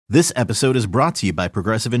This episode is brought to you by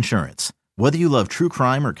Progressive Insurance. Whether you love true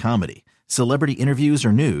crime or comedy, celebrity interviews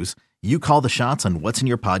or news, you call the shots on what's in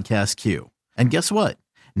your podcast queue. And guess what?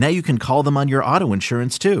 Now you can call them on your auto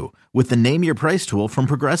insurance too with the Name Your Price tool from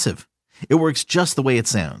Progressive. It works just the way it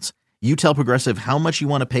sounds. You tell Progressive how much you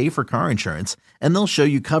want to pay for car insurance, and they'll show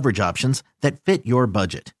you coverage options that fit your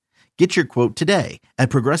budget. Get your quote today at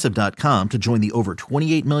Progressive.com to join the over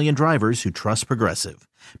 28 million drivers who trust Progressive.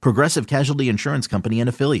 Progressive Casualty Insurance Company and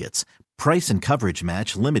Affiliates. Price and coverage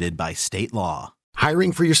match limited by state law.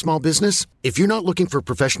 Hiring for your small business? If you're not looking for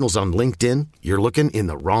professionals on LinkedIn, you're looking in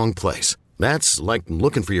the wrong place. That's like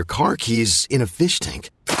looking for your car keys in a fish tank.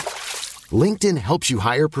 LinkedIn helps you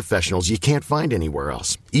hire professionals you can't find anywhere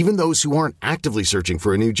else, even those who aren't actively searching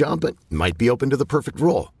for a new job but might be open to the perfect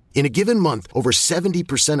role. In a given month, over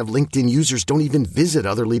 70% of LinkedIn users don't even visit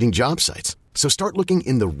other leading job sites. So start looking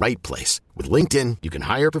in the right place. With LinkedIn, you can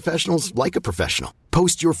hire professionals like a professional.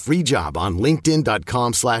 Post your free job on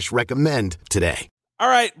linkedin.com/recommend today. All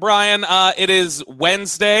right, Brian, it is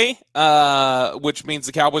Wednesday, which means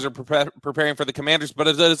the Cowboys are preparing for the Commanders, but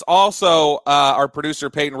it is also our producer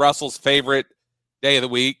Peyton Russell's favorite day of the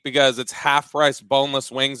week because it's half-price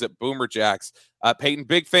boneless wings at Boomer Jacks. Peyton,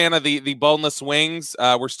 big fan of the boneless wings.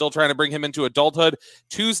 We're still trying to bring him into adulthood.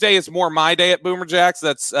 Tuesday is more my day at Boomer Jacks.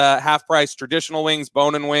 That's half-price traditional wings,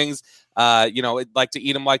 bone-in wings. I'd like to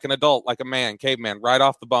eat them like an adult, like a man, caveman, right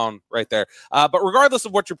off the bone right there. But regardless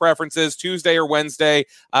of what your preference is, Tuesday or Wednesday,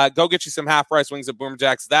 go get you some half-price wings at Boomer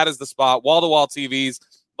Jacks. That is the spot. Wall-to-wall TVs.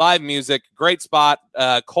 Live music, great spot,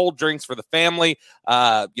 cold drinks for the family,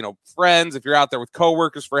 friends. If you're out there with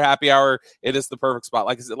coworkers for happy hour, it is the perfect spot.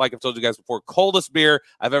 Like I've told you guys before, coldest beer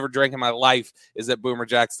I've ever drank in my life is at Boomer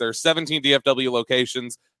Jacks. There are 17 DFW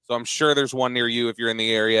locations, so I'm sure there's one near you if you're in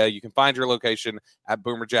the area. You can find your location at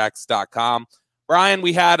boomerjacks.com. Brian,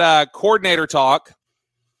 we had a coordinator talk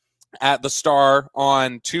at the Star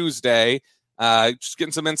on Tuesday. Just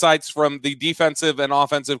getting some insights from the defensive and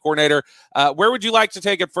offensive coordinator. Where would you like to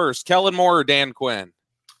take it first, Kellen Moore or Dan Quinn?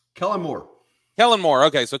 Kellen Moore. Kellen Moore.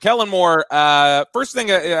 Okay, so Kellen Moore, first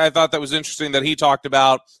thing I thought that was interesting that he talked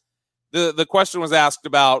about, the question was asked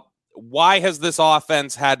about why has this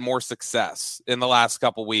offense had more success in the last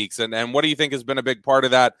couple weeks, and what do you think has been a big part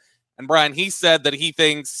of that? And Brian, he said that he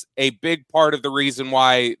thinks a big part of the reason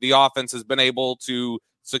why the offense has been able to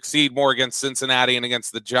succeed more against Cincinnati and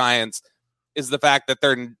against the Giants is the fact that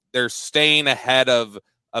they're staying ahead of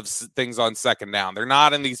things on second down. They're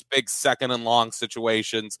not in these big second and long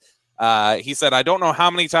situations. He said, I don't know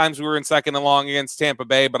how many times we were in second and long against Tampa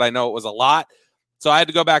Bay, but I know it was a lot. So I had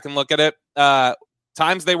to go back and look at it.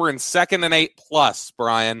 Times they were in 2nd and 8+,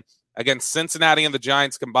 Brian, against Cincinnati and the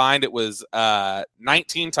Giants combined, it was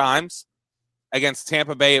 19 times. Against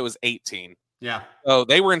Tampa Bay, it was 18. Yeah. So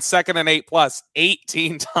they were in 2nd and 8+,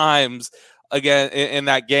 18 times again in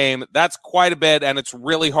that game. That's quite a bit, and it's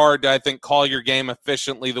really hard to, I think, call your game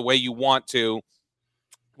efficiently the way you want to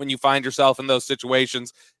when you find yourself in those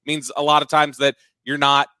situations. It means a lot of times that you're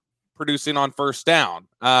not producing on first down.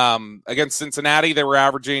 Against Cincinnati, they were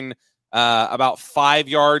averaging about 5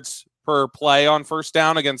 yards per play on first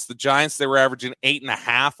down. Against the Giants, they were averaging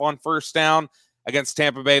 8.5 on first down. Against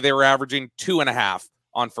Tampa Bay, they were averaging 2.5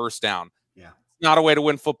 on first down. Yeah, not a way to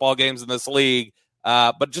win football games in this league.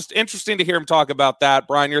 But just interesting to hear him talk about that.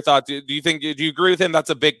 Brian, your thoughts? Do you agree with him?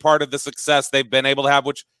 That's a big part of the success they've been able to have,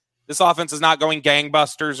 which this offense is not going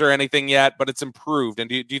gangbusters or anything yet, but it's improved. And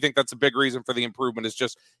do you think that's a big reason for the improvement is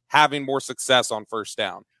just having more success on first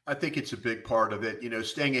down? I think it's a big part of it.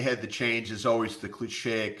 Staying ahead of the change is always the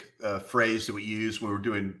cliche phrase that we use when we're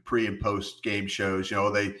doing pre and post game shows.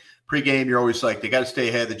 Pre-game, you're always like, they got to stay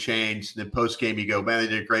ahead of the change. And then post-game, you go, man, they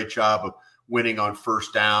did a great job of winning on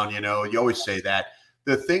first down. You always say that.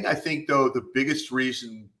 The thing I think, though, the biggest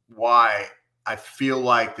reason why I feel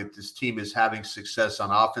like that this team is having success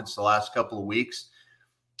on offense the last couple of weeks,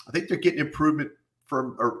 I think they're getting improved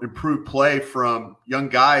play from young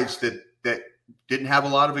guys that didn't have a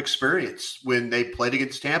lot of experience when they played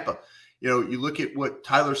against Tampa. You look at what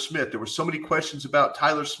Tyler Smith, there were so many questions about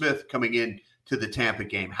Tyler Smith coming in to the Tampa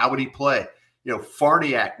game. How would he play?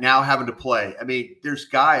 Farniak now having to play. I mean, there's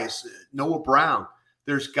guys, Noah Brown,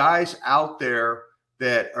 there's guys out there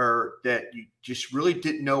that you just really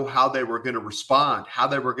didn't know how they were going to respond, how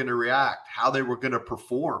they were going to react, how they were going to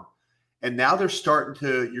perform. And now you're starting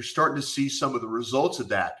to see some of the results of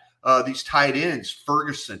that. These tight ends,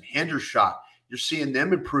 Ferguson, Hendershot, you're seeing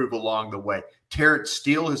them improve along the way. Terrence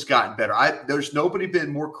Steele has gotten better. There's nobody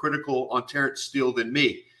been more critical on Terrence Steele than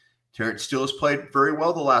me. Terrence Steele has played very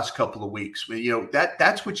well the last couple of weeks.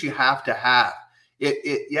 That's what you have to have.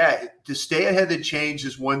 To stay ahead of the change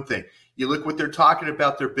is one thing. You look what they're talking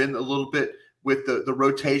about. They've been a little bit with the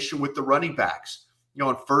rotation with the running backs.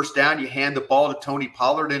 On first down, you hand the ball to Tony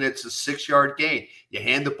Pollard, and it's a 6-yard gain. You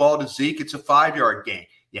hand the ball to Zeke, it's a 5-yard gain.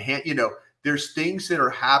 There's things that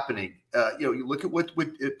are happening. You look at what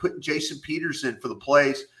putting Jason Peters in for the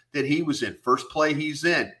plays that he was in. First play he's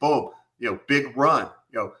in, boom, big run.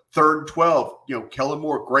 3rd and 12, Kellen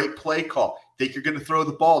Moore, great play call. Think you're going to throw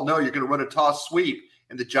the ball? No, you're going to run a toss sweep,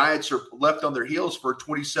 and the Giants are left on their heels for a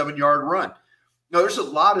 27-yard run. No, there's a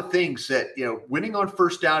lot of things that, winning on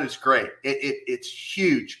first down is great. It's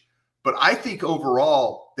huge. But I think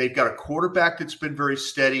overall, they've got a quarterback that's been very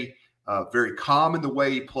steady, very calm in the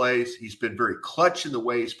way he plays. He's been very clutch in the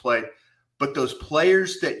way he's played. But those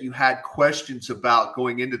players that you had questions about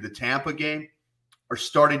going into the Tampa game are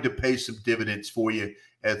starting to pay some dividends for you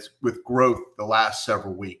with growth the last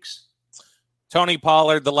several weeks. Tony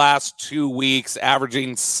Pollard the last 2 weeks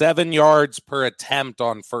averaging 7 yards per attempt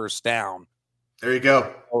on first down. There you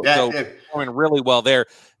go. Going really well there.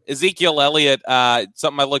 Ezekiel Elliott,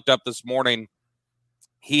 something I looked up this morning,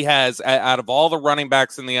 he has, out of all the running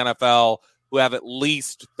backs in the NFL who have at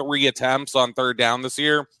least 3 attempts on third down this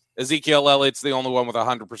year, Ezekiel Elliott's the only one with a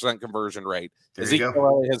 100% conversion rate. Ezekiel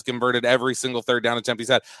Elliott has converted every single third down attempt he's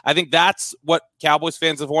had. I think that's what Cowboys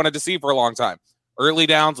fans have wanted to see for a long time. Early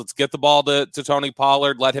downs, let's get the ball to Tony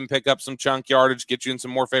Pollard, let him pick up some chunk yardage, get you in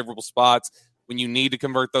some more favorable spots. When you need to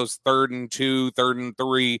convert those 3rd and 2, 3rd and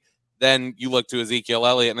 3, then you look to Ezekiel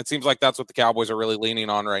Elliott. And it seems like that's what the Cowboys are really leaning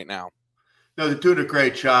on right now. No, they're doing a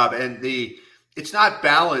great job. And it's not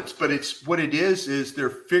balanced, but it's what it is they're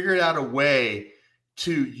figuring out a way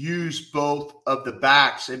to use both of the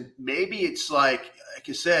backs. And maybe it's like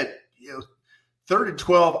I said, 3rd and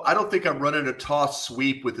 12, I don't think I'm running a toss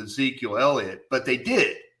sweep with Ezekiel Elliott, but they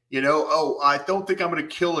did. I don't think I'm going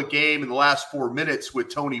to kill a game in the last 4 minutes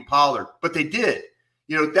with Tony Pollard, but they did.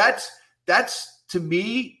 That's to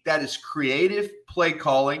me, that is creative play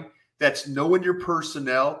calling. That's knowing your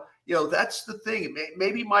personnel. That's the thing.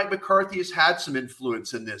 Maybe Mike McCarthy has had some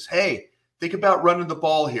influence in this. Hey, think about running the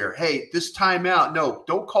ball here. Hey, this timeout. No,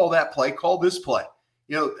 don't call that play. Call this play.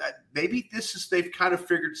 Maybe they've kind of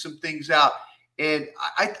figured some things out. And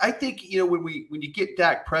I think, when you get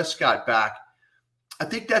Dak Prescott back, I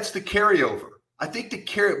think that's the carryover. I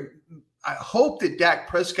hope that Dak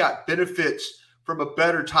Prescott benefits from a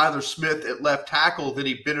better Tyler Smith at left tackle than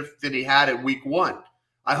he had at week 1.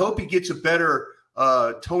 I hope he gets a better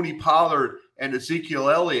Tony Pollard and Ezekiel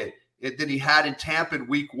Elliott than he had in Tampa in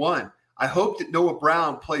week 1. I hope that Noah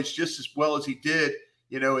Brown plays just as well as he did,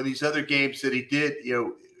 in these other games that he did.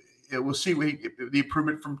 We'll see the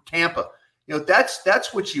improvement from Tampa.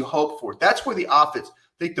 That's what you hope for. That's where the offense.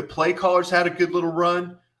 I think the play callers had a good little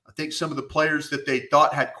run. I think some of the players that they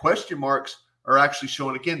thought had question marks are actually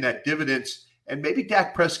showing, again, that dividends. And maybe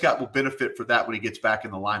Dak Prescott will benefit for that when he gets back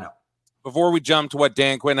in the lineup. Before we jump to what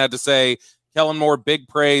Dan Quinn had to say, Kellen Moore, big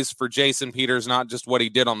praise for Jason Peters, not just what he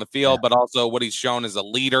did on the field, but also what he's shown as a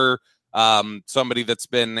leader, somebody that's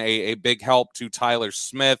been a big help to Tyler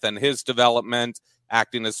Smith and his development,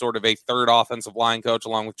 acting as sort of a third offensive line coach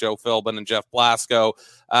along with Joe Philbin and Jeff Blasco.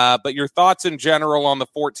 But your thoughts in general on the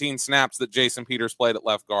 14 snaps that Jason Peters played at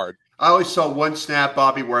left guard? I always saw one snap,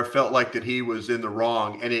 Bobby, where I felt like that he was in the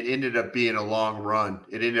wrong, and it ended up being a long run.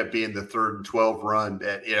 It ended up being the 3rd and 12 run.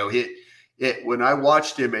 That when I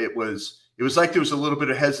watched him, it was like there was a little bit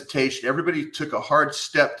of hesitation. Everybody took a hard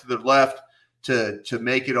step to the left to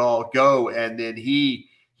make it all go, and then he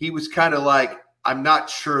was kind of like, I'm not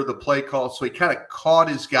sure the play call. So he kind of caught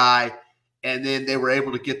his guy, and then they were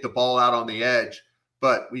able to get the ball out on the edge.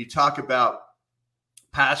 But when you talk about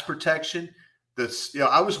pass protection,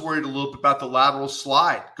 I was worried a little bit about the lateral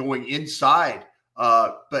slide going inside.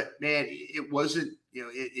 But man, it wasn't,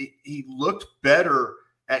 he looked better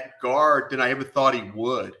at guard than I ever thought he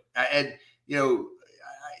would. And,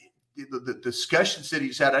 the discussions that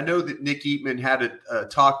he's had, I know that Nick Eatman had a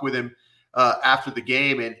talk with him after the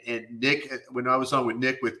game, and Nick, when I was on with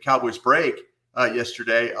Nick with Cowboys Break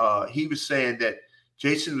yesterday, he was saying that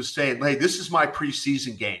Jason was saying, hey, this is my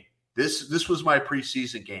preseason game. This was my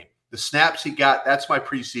preseason game. The snaps he got, that's my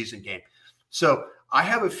preseason game. So I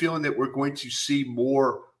have a feeling that we're going to see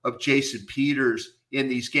more of Jason Peters in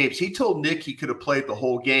these games. He told Nick he could have played the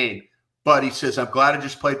whole game, but he says, I'm glad I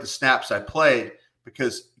just played the snaps I played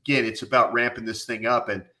because, again, it's about ramping this thing up,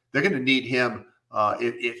 and they're going to need him.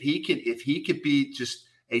 If he could be just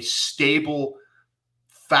a stable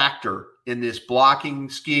factor in this blocking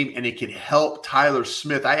scheme, and it can help Tyler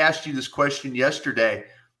Smith. I asked you this question yesterday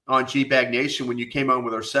on G-Bag Nation when you came on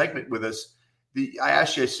with our segment with us. I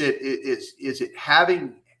asked you, I said, is it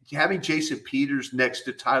having Jason Peters next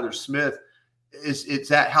to Tyler Smith, is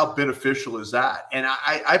that how beneficial is that? And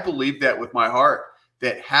I believe that with my heart,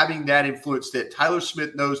 that having that influence, that Tyler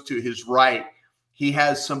Smith knows to his right, he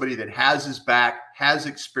has somebody that has his back, has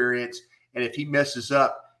experience, and if he messes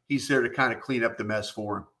up, he's there to kind of clean up the mess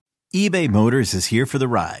for him. eBay Motors is here for the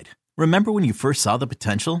ride. Remember when you first saw the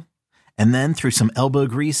potential? And then through some elbow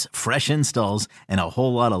grease, fresh installs, and a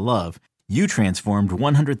whole lot of love, you transformed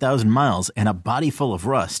 100,000 miles and a body full of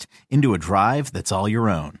rust into a drive that's all your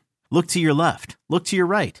own. Look to your left. Look to your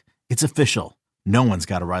right. It's official. No one's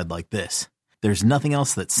got a ride like this. There's nothing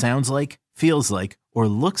else that sounds like, feels like, or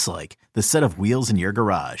looks like the set of wheels in your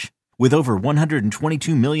garage. With over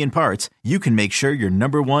 122 million parts, you can make sure your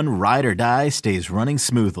number one ride or die stays running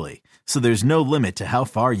smoothly. So there's no limit to how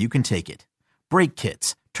far you can take it. Brake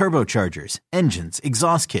kits, turbochargers, engines,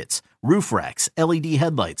 exhaust kits, roof racks, LED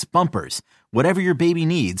headlights, bumpers, whatever your baby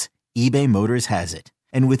needs, eBay Motors has it.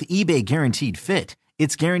 And with eBay Guaranteed Fit,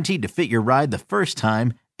 it's guaranteed to fit your ride the first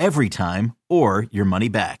time, every time, or your money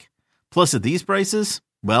back. Plus at these prices,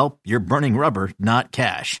 well, you're burning rubber, not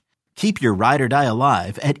cash. Keep your ride or die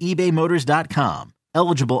alive at ebaymotors.com.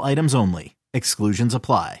 Eligible items only. Exclusions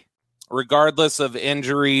apply. Regardless of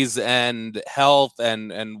injuries and health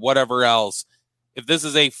and whatever else, if this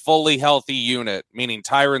is a fully healthy unit, meaning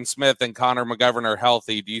Tyron Smith and Connor McGovern are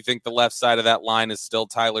healthy, do you think the left side of that line is still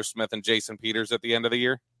Tyler Smith and Jason Peters at the end of the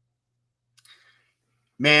year?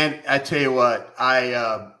 Man, I tell you what,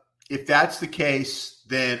 if that's the case,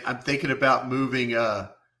 then I'm thinking about moving Connor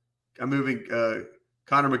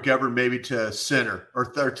McGovern maybe to center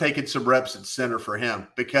or taking some reps at center for him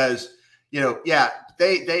because, they've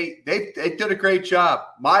done a great job.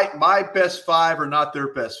 My best five are not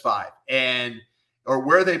their best five, or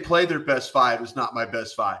where they play their best five is not my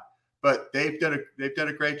best five, but they've done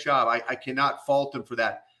a great job. I cannot fault them for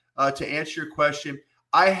that. To answer your question,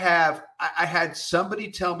 I had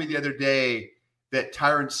somebody tell me the other day that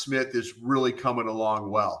Tyron Smith is really coming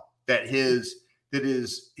along well, that his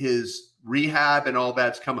rehab and all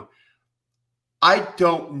that's coming. I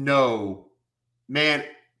don't know, man.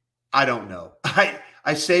 I don't know.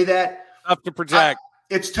 I say that. Tough to project.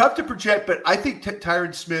 It's tough to project, but I think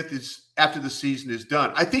Tyron Smith is, after the season is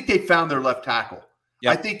done, I think they found their left tackle.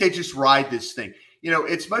 Yep. I think they just ride this thing.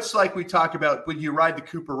 It's much like we talk about when you ride the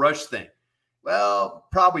Cooper Rush thing. Well,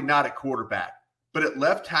 probably not at quarterback, but at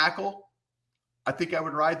left tackle, I think I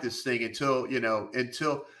would ride this thing until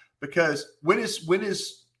because when is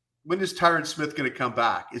Tyron Smith going to come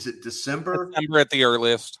back? Is it December? December at the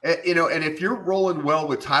earliest. And if you're rolling well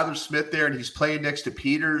with Tyler Smith there and he's playing next to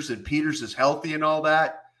Peters and Peters is healthy and all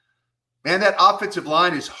that, man, that offensive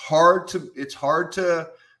line is hard to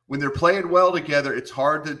when they're playing well together, it's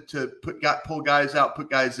hard to pull guys out,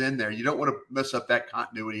 put guys in there. You don't want to mess up that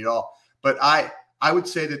continuity at all. But I would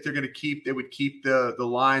say that they would keep the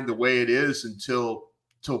line the way it is until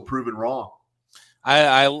proven wrong.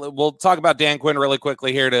 We'll talk about Dan Quinn really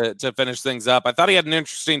quickly here to finish things up. I thought he had an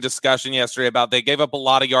interesting discussion yesterday about they gave up a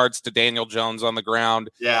lot of yards to Daniel Jones on the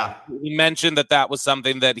ground. Yeah. He mentioned that was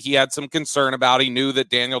something that he had some concern about. He knew that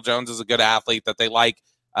Daniel Jones is a good athlete, that they like,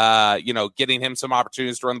 getting him some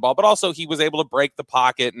opportunities to run the ball, but also he was able to break the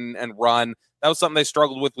pocket and run. That was something they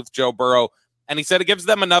struggled with Joe Burrow. And he said it gives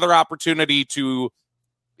them another opportunity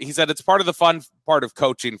he said it's part of the fun part of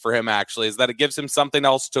coaching for him, actually, is that it gives him something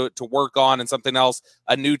else to work on and something else,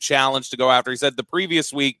 a new challenge to go after. He said the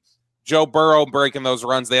previous week, Joe Burrow breaking those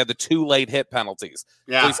runs, they had the 2 late hit penalties.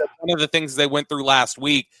 Yeah. So he said one of the things they went through last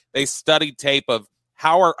week, they studied tape of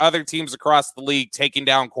how are other teams across the league taking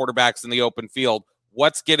down quarterbacks in the open field?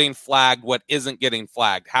 What's getting flagged? What isn't getting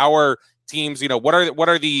flagged? How are teams, what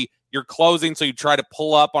are you're closing, so you try to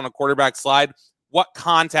pull up on a quarterback slide. What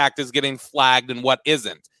contact is getting flagged and what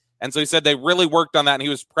isn't? And so he said they really worked on that, and he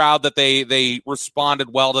was proud that they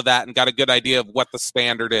responded well to that and got a good idea of what the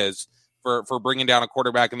standard is for bringing down a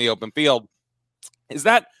quarterback in the open field. Is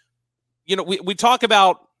that, we talk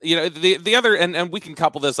about, the other, and we can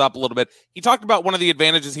couple this up a little bit. He talked about one of the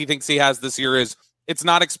advantages he thinks he has this year is it's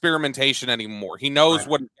not experimentation anymore. He knows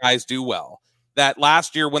what guys do well. That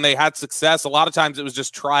last year when they had success, a lot of times it was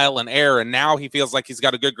just trial and error. And now he feels like he's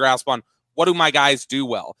got a good grasp on what do my guys do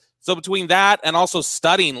well. So between that and also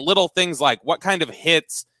studying little things like what kind of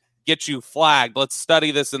hits get you flagged. Let's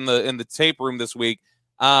study this in the tape room this week.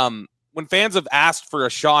 When fans have asked for a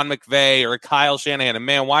Sean McVay or a Kyle Shanahan, and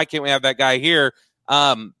man, why can't we have that guy here?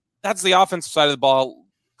 That's the offensive side of the ball,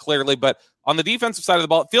 clearly. But on the defensive side of the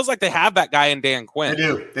ball, it feels like they have that guy in Dan Quinn.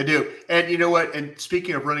 They do. And you know what? And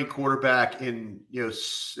speaking of running quarterback, in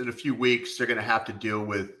a few weeks, they're going to have to deal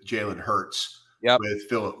with Jalen Hurts. Yep.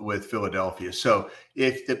 With Philadelphia. So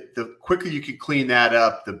if the quicker you can clean that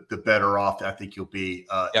up, the better off I think you'll be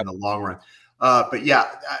in the long run. But yeah,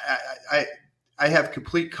 I have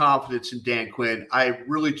complete confidence in Dan Quinn. I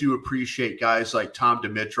really do appreciate guys like Tom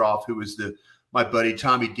Dimitroff, who was my buddy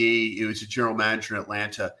Tommy D, who was a general manager in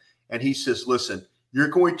Atlanta, and he says, "Listen, you're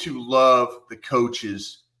going to love the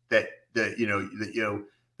coaches the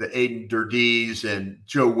Aiden Durdees and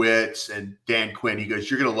Joe Witts and Dan Quinn." He goes,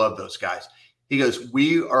 "You're going to love those guys." He goes,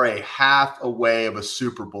 "We are a half away of a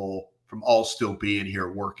Super Bowl from all still being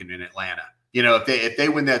here working in Atlanta. If they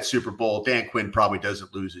win that Super Bowl, Dan Quinn probably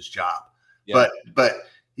doesn't lose his job." Yeah.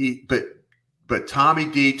 But Tommy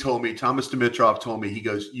D told me, Thomas Dimitroff told me, he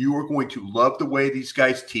goes, "You are going to love the way these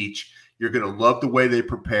guys teach. You're going to love the way they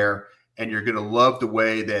prepare, and you're going to love the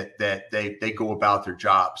way that they go about their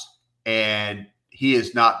jobs." And he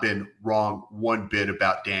has not been wrong one bit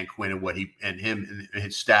about Dan Quinn and what him and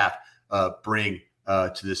his staff bring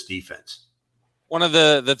to this defense. One of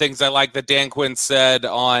the things I like that Dan Quinn said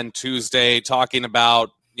on Tuesday, talking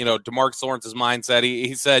about DeMarcus Lawrence's mindset,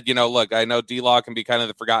 he said, look, I know D-Law can be kind of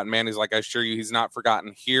the forgotten man. He's like, I assure you, he's not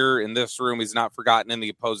forgotten here in this room. He's not forgotten in the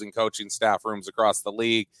opposing coaching staff rooms across the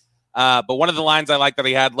league. But one of the lines I like that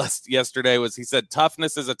he had yesterday was, he said,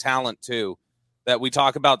 toughness is a talent too. That we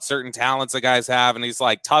talk about certain talents that guys have, and he's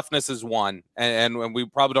like, toughness is one. And we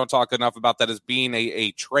probably don't talk enough about that as being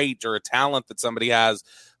a trait or a talent that somebody has.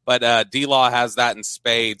 But D-Law has that in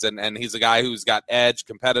spades, and he's a guy who's got edge,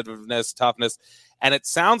 competitiveness, toughness. And it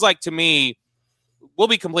sounds like to me, we'll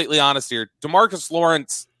be completely honest here, DeMarcus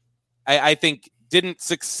Lawrence, I think, didn't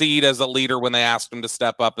succeed as a leader when they asked him to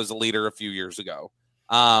step up as a leader a few years ago.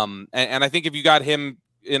 And I think if you got him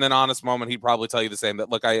in an honest moment, he'd probably tell you the same, that,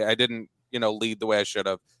 look, I didn't lead the way I should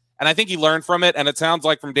have. And I think he learned from it. And it sounds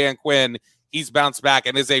like from Dan Quinn, he's bounced back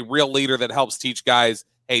and is a real leader that helps teach guys,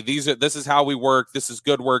 hey, this is how we work. This is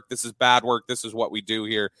good work. This is bad work. This is what we do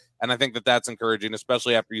here. And I think that's encouraging,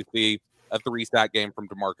 especially after you see a 3-sack game from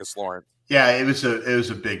DeMarcus Lawrence. Yeah, it was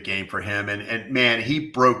a big game for him. And man,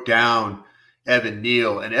 he broke down Evan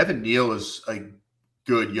Neal. And Evan Neal is a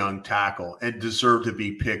good young tackle and deserved to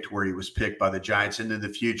be picked where he was picked by the Giants. And in the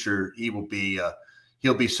future, he'll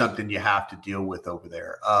be something you have to deal with over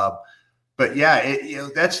there. But yeah,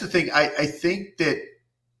 that's the thing. I think that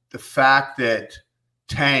the fact that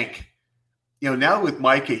Tank, now with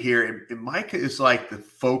Micah here, and Micah is like the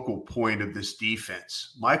focal point of this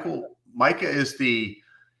defense. Micah is the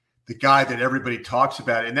guy that everybody talks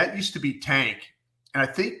about, and that used to be Tank. And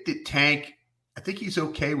I think that Tank, I think he's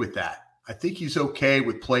okay with that. I think he's okay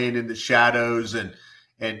with playing in the shadows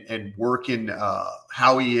and working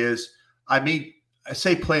how he is. I mean, I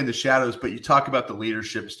say play in the shadows, but you talk about the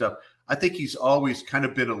leadership stuff. I think he's always kind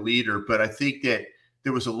of been a leader, but I think that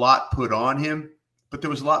there was a lot put on him, but there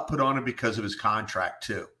was a lot put on him because of his contract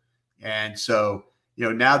too. And so,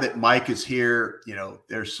 now that Mike is here,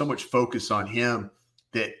 there's so much focus on him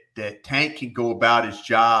that Tank can go about his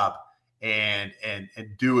job and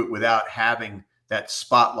do it without having that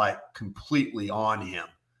spotlight completely on him.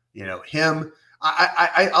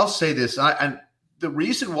 I'll say this. The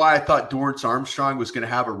reason why I thought Dorrance Armstrong was going to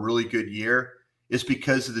have a really good year is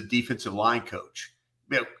because of the defensive line coach.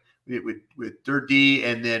 With Durdy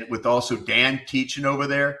and then with also Dan teaching over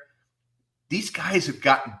there, these guys have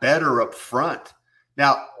gotten better up front.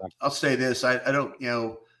 Now, I'll say this. I don't,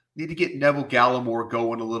 need to get Neville Gallimore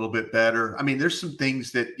going a little bit better. I mean, there's some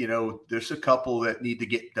things that, there's a couple that need to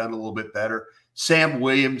get done a little bit better. Sam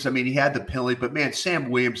Williams, I mean, he had the penalty, but man, Sam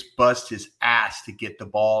Williams bust his ass to get the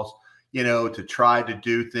balls, to try to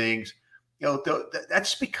do things.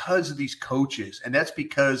 That's because of these coaches, and that's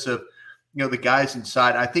because of, the guys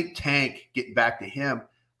inside. I think Tank, getting back to him,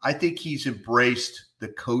 I think he's embraced the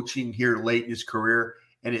coaching here late in his career,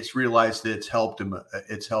 and it's realized that it's helped him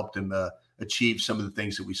achieve some of the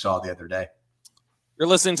things that we saw the other day. You're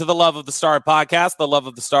listening to the Love of the Star podcast. The Love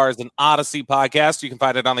of the Star is an Odyssey podcast. You can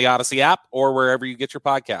find it on the Odyssey app or wherever you get your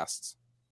podcasts.